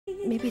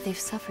Maybe they've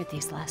suffered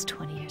these last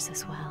 20 years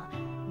as well.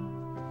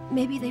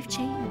 Maybe they've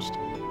changed.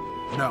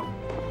 No,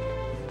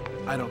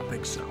 I don't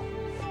think so.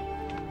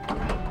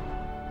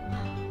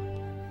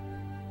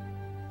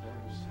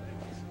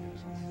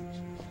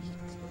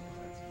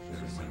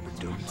 Remember,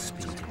 don't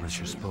speak unless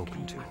you're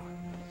spoken to.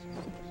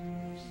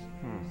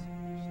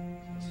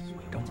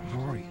 Don't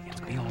worry,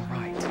 it'll be all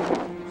right.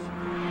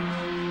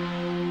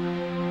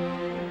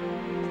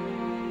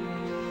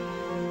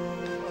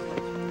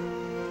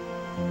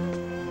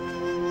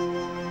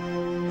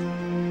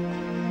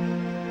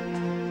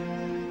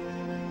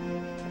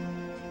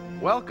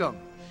 Welcome.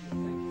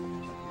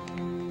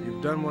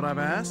 You've done what I've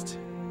asked?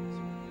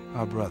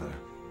 Our brother,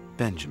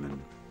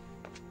 Benjamin.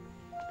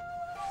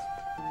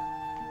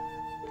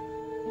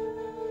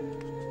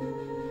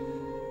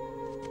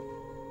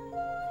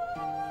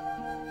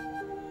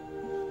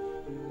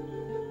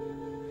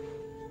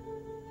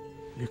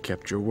 You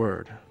kept your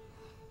word.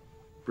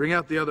 Bring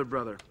out the other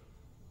brother.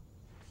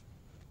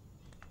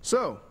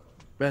 So,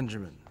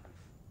 Benjamin,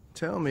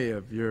 tell me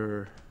of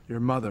your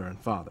mother and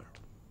father.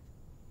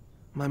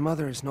 My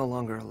mother is no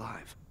longer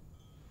alive.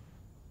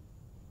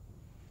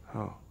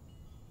 Oh.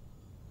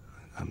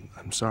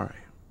 I'm sorry.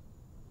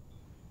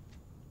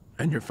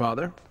 And your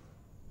father?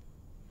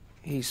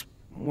 He's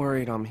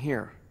worried I'm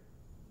here.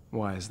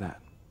 Why is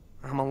that?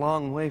 I'm a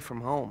long way from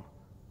home.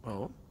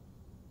 Oh?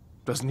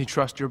 Doesn't he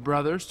trust your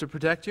brothers to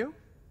protect you?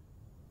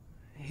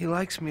 He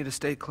likes me to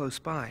stay close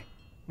by.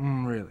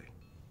 Really?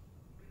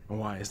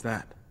 Why is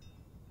that?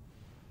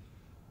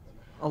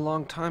 A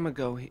long time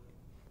ago,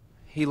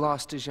 he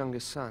lost his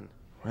youngest son.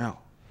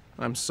 Well,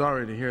 I'm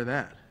sorry to hear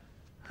that.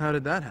 How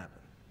did that happen?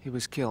 He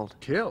was killed.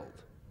 Killed?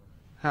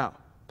 How?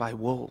 By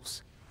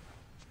wolves.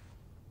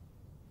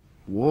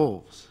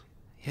 Wolves?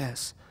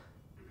 Yes.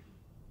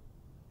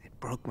 It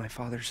broke my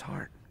father's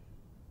heart.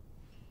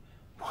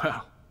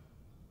 Well,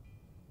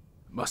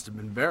 it must have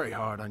been very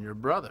hard on your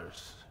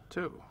brothers,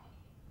 too.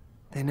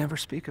 They never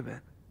speak of it.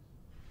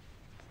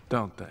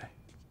 Don't they?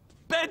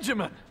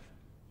 Benjamin!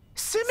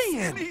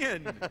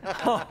 Simeon!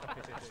 Oh,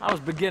 I was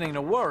beginning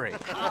to worry.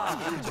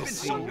 It's been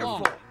so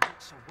long.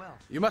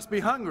 You must be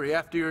hungry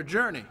after your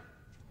journey.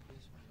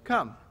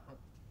 Come.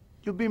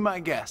 You'll be my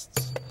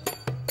guests.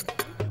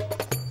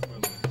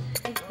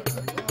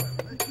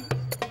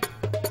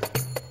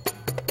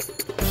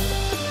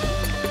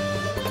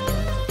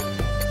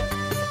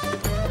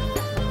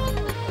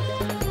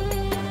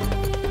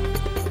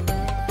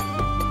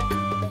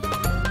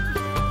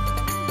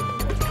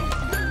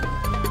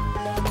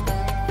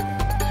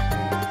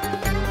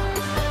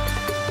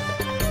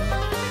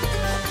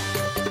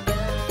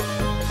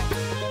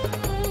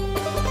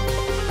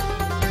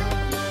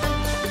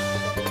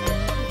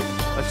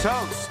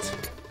 Toast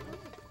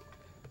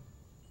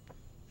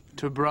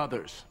to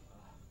brothers.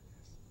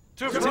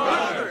 To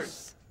brothers!